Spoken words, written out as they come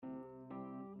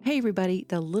Hey everybody,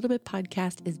 the Little Bit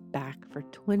Podcast is back for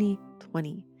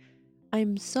 2020.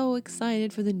 I'm so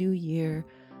excited for the new year.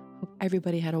 Hope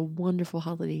everybody had a wonderful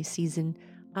holiday season.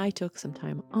 I took some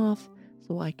time off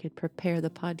so I could prepare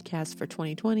the podcast for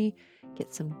 2020,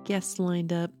 get some guests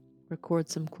lined up, record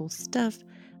some cool stuff.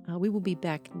 We will be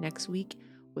back next week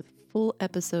with full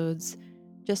episodes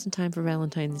just in time for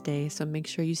Valentine's Day, so make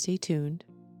sure you stay tuned.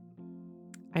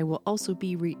 I will also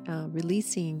be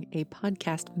releasing a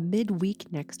podcast midweek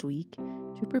next week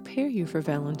to prepare you for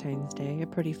Valentine's Day, a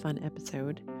pretty fun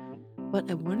episode.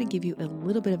 But I want to give you a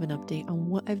little bit of an update on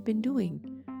what I've been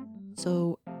doing.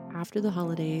 So after the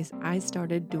holidays, I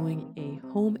started doing a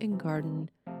home and garden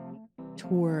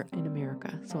tour in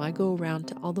America. So I go around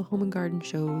to all the home and garden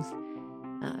shows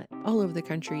all over the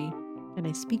country, and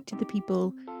I speak to the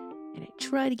people, and I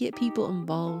try to get people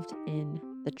involved in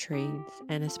the trades,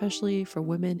 and especially for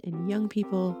women and young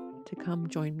people to come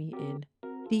join me in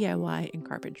DIY and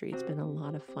carpentry. It's been a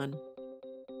lot of fun.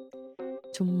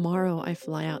 Tomorrow I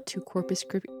fly out to Corpus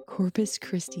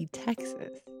Christi,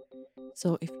 Texas.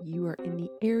 So if you are in the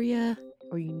area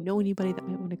or you know anybody that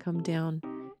might want to come down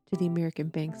to the American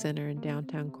Bank Center in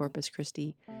downtown Corpus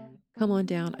Christi, come on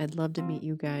down. I'd love to meet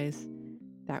you guys.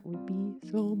 That would be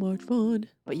so much fun.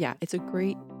 But yeah, it's a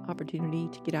great opportunity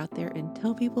to get out there and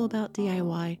tell people about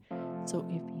DIY. So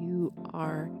if you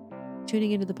are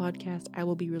tuning into the podcast, I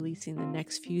will be releasing the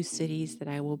next few cities that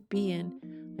I will be in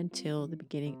until the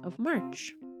beginning of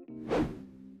March.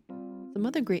 Some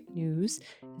other great news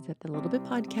is that the Little Bit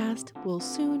Podcast will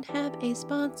soon have a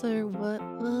sponsor. What?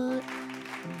 I'm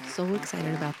so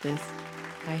excited about this.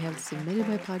 I have submitted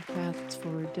my podcasts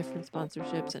for different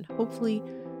sponsorships, and hopefully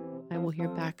I will hear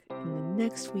back in the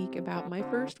next week about my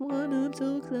first one. I'm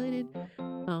so excited.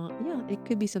 Yeah, it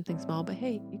could be something small, but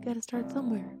hey, you got to start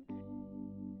somewhere.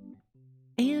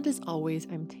 And as always,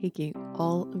 I'm taking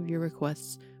all of your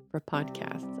requests for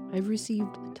podcasts. I've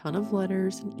received a ton of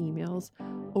letters and emails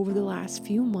over the last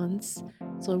few months,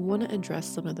 so I want to address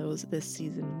some of those this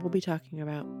season. We'll be talking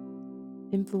about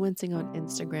influencing on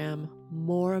Instagram,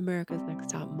 more America's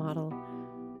Next Top Model,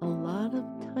 a lot of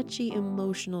touchy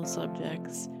emotional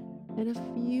subjects, and a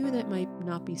few that might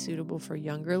not be suitable for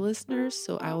younger listeners,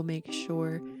 so I will make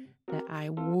sure that I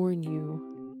warn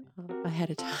you ahead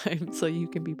of time so you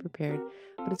can be prepared.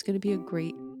 But it's going to be a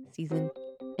great season,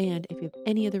 and if you have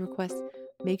any other requests,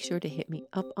 make sure to hit me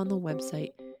up on the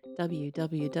website,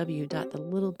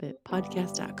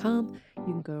 www.thelittlebitpodcast.com. You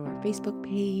can go to our Facebook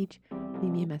page,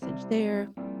 leave me a message there.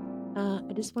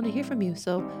 I just want to hear from you,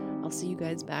 so I'll see you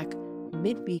guys back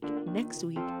midweek next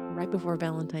week, right before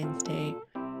Valentine's Day,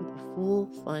 with a full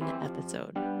fun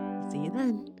episode. See you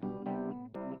then.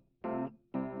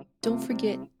 Don't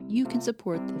forget, you can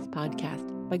support this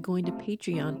podcast by going to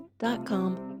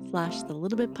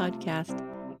patreon.com/thelittlebitpodcast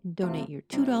and donate your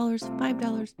 $2,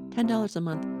 $5, $10 a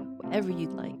month, whatever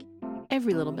you'd like.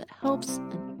 Every little bit helps,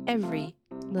 and every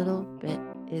little bit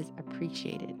is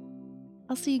appreciated.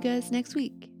 I'll see you guys next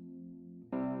week.